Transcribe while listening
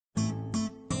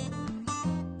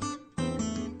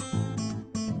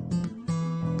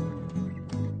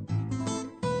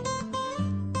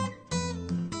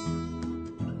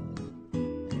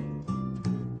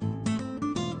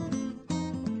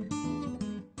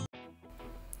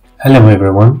Hello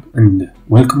everyone, and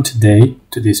welcome today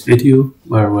to this video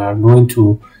where we are going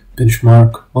to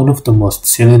benchmark one of the most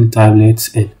selling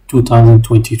tablets in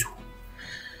 2022.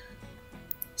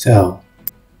 So,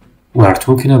 we are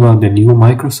talking about the new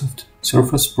Microsoft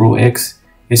Surface Pro X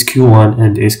SQ1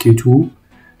 and SQ2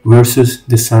 versus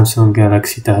the Samsung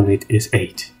Galaxy Tablet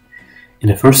S8. In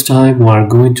the first time, we are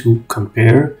going to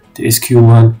compare the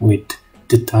SQ1 with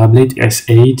the tablet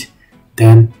S8.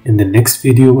 Then in the next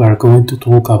video we are going to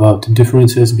talk about the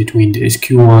differences between the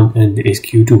SQ1 and the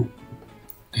SQ2.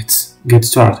 Let's get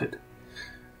started.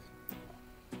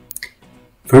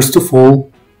 First of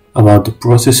all, about the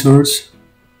processors.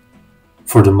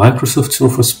 For the Microsoft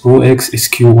Surface Pro X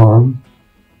SQ1,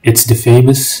 it's the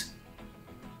famous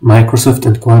Microsoft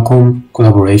and Qualcomm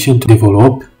collaboration to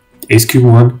develop the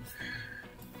SQ1,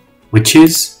 which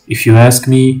is, if you ask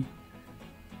me,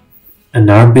 an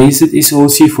ARM-based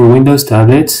SoC for Windows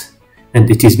tablets,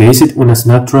 and it is based on a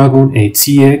Snapdragon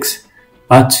 8CX,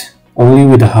 but only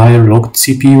with a higher locked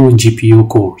CPU and GPU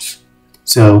cores.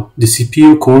 So the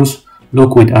CPU cores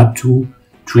lock with up to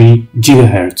 3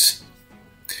 GHz.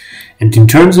 And in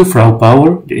terms of raw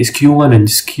power, the SQ1 and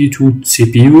SQ2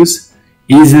 CPUs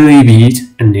easily beat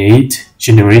an 8th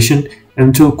generation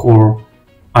Intel Core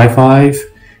i5,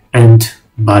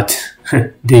 but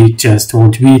they just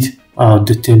won't beat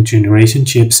the 10th generation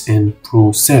chips in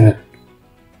Pro 7.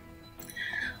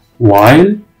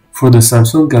 While for the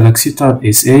Samsung Galaxy Tab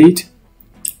S8,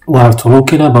 we are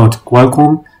talking about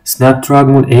Qualcomm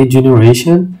Snapdragon 8th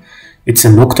generation. It's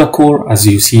an octa-core, as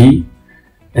you see,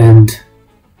 and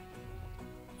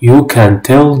you can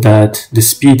tell that the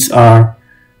speeds are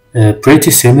pretty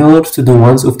similar to the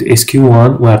ones of the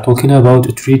SQ1. We are talking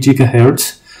about 3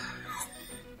 GHz.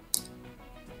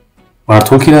 We are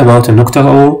talking about an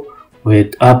octa-core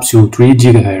with up to 3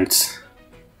 GHz.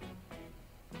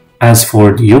 As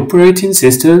for the operating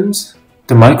systems,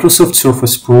 the Microsoft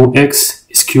Surface Pro X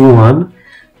SQ1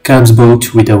 comes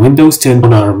both with a Windows 10 on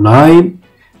ARM9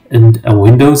 and a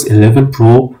Windows 11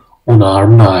 Pro on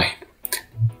ARM9.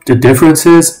 The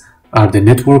differences are the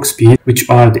network speed, which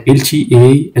are the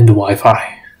LTE and the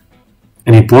Wi-Fi.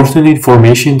 An important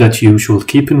information that you should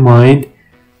keep in mind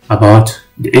about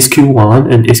the SQ1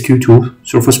 and SQ2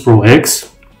 Surface Pro X,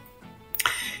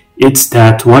 it's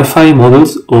that Wi-Fi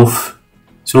models of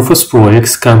Surface Pro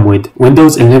X come with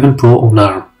Windows 11 Pro on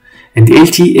ARM, and the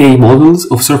LTE models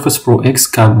of Surface Pro X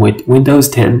come with Windows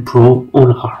 10 Pro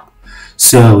on ARM.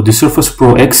 So the Surface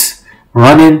Pro X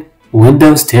running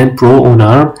Windows 10 Pro on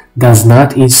ARM does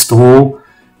not install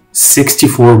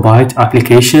 64-byte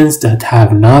applications that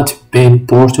have not been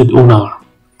ported on ARM.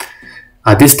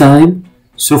 At this time,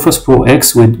 Surface Pro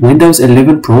X with Windows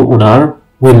 11 Pro on ARM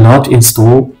will not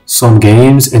install some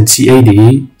games and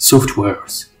CAD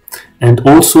softwares, and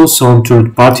also some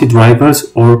third-party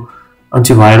drivers or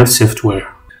antivirus software.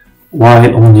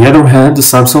 While on the other hand, the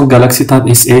Samsung Galaxy Tab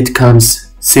S8 comes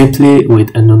simply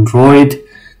with an Android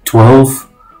 12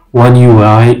 One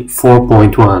UI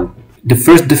 4.1. The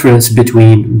first difference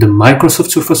between the Microsoft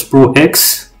Surface Pro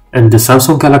X and the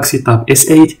Samsung Galaxy Tab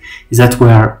S8 is that we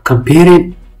are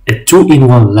comparing a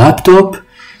 2-in-1 laptop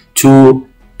to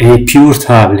a pure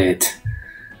tablet.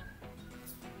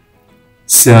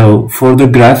 So for the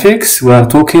graphics, we are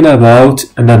talking about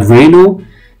an Adreno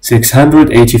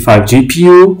 685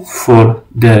 GPU for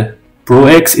the Pro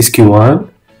X SQ1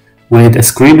 with a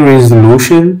screen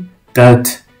resolution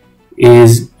that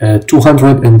is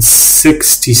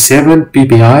 267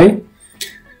 ppi,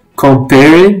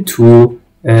 comparing to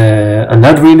an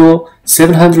Adreno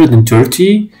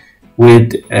 730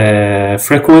 with a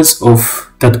frequency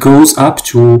that goes up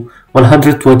to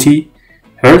 120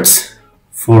 Hz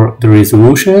for the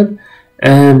resolution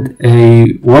and a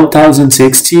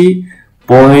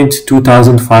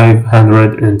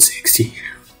 1060.2560.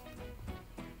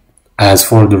 As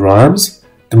for the RAMs,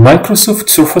 the Microsoft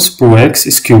Surface Pro X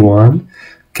SQ1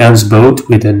 comes both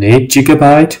with an 8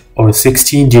 GB or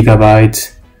 16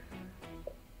 GB,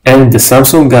 and the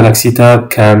Samsung Galaxy Tab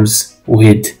comes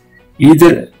with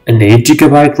either an 8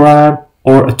 GB RAM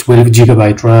or a 12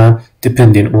 GB RAM,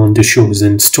 depending on the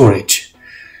chosen storage.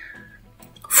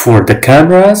 For the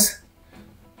cameras,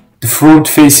 the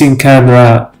front-facing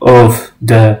camera of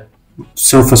the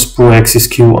Surface Pro X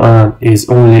SQ1 is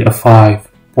only a 5.0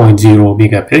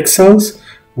 megapixels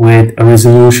with a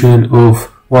resolution of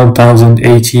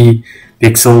 1080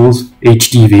 pixels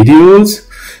HD videos,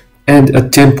 and a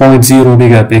 10.0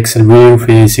 megapixel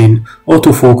rear-facing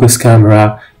autofocus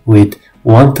camera with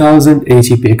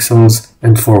 1080 pixels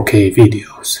and 4K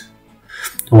videos.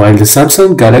 While the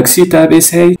Samsung Galaxy Tab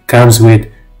S8 comes with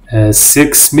a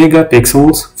 6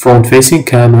 megapixels front-facing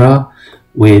camera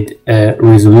with a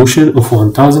resolution of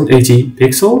 1080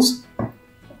 pixels,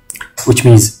 which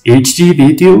means HD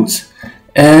videos,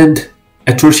 and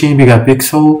a 13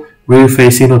 megapixel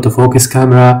rear-facing autofocus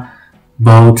camera,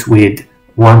 both with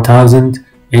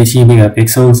 1080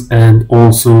 megapixels and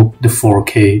also the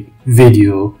 4K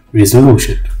video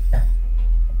resolution.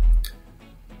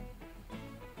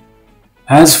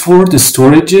 As for the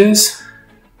storages,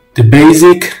 the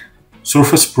basic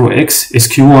Surface Pro X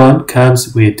SQ1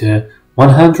 comes with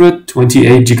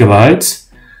 128 GB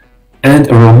and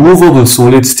a removable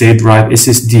solid-state drive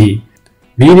SSD,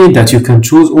 meaning that you can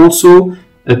choose also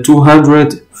a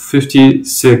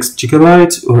 256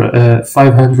 GB or a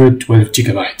 512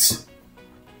 GB.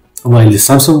 While the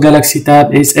Samsung Galaxy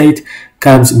Tab S8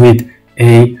 comes with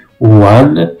a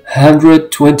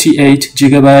 128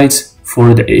 GB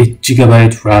for the 8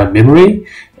 GB RAM memory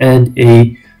and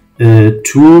a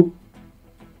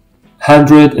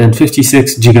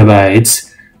 256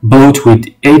 GB, both with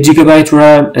 8 GB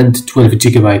RAM and 12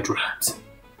 GB RAM.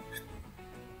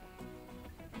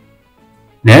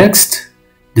 Next,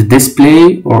 the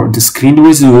display or the screen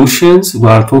resolutions. We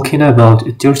are talking about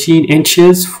 13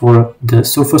 inches for the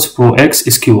Surface Pro X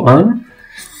SQ1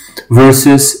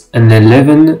 versus an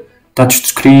 11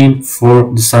 touchscreen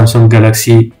for the Samsung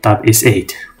Galaxy Tab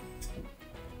S8.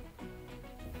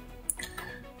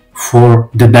 For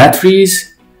the batteries,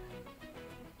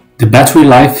 the battery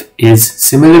life is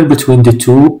similar between the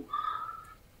two,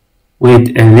 with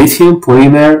a lithium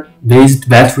polymer based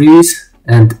batteries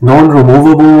and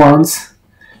non-removable ones,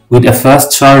 with a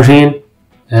fast charging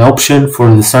option for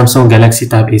the Samsung Galaxy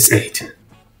Tab S8.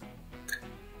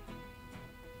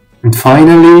 And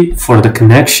finally, for the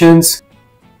connections,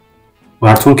 we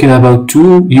are talking about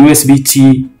two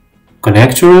USB-T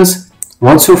connectors,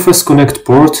 one Surface Connect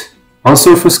port, one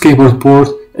Surface Cable port,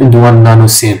 and one Nano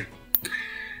SIM,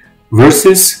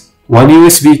 versus one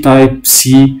USB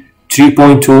Type-C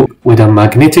 3.2 with a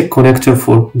magnetic connector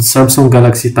for the Samsung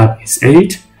Galaxy Tab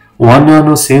S8, one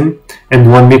Nano SIM,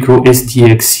 and one micro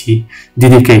SDXC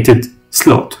dedicated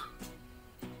slot.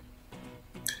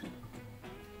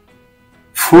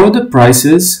 For the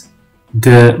prices,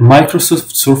 the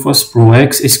Microsoft Surface Pro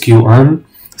X SQ1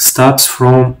 starts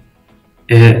from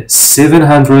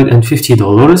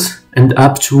 $750 and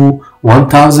up to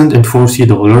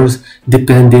 $1,040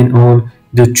 depending on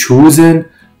the chosen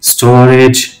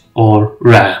storage or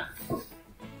RAM.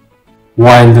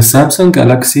 While the Samsung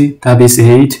Galaxy Tab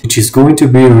S8, which is going to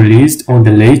be released on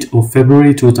the late of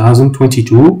February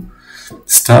 2022,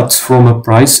 starts from a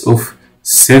price of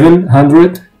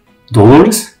 $700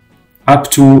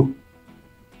 up to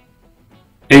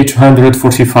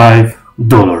 $845.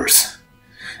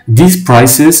 These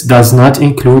prices does not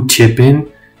include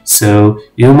shipping, so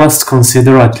you must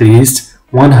consider at least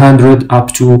 $100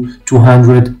 up to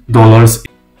 $200.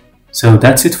 So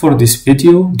that's it for this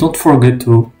video. Don't forget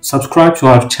to subscribe to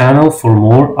our channel for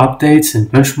more updates and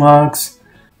benchmarks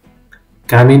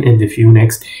coming in the few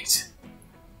next days.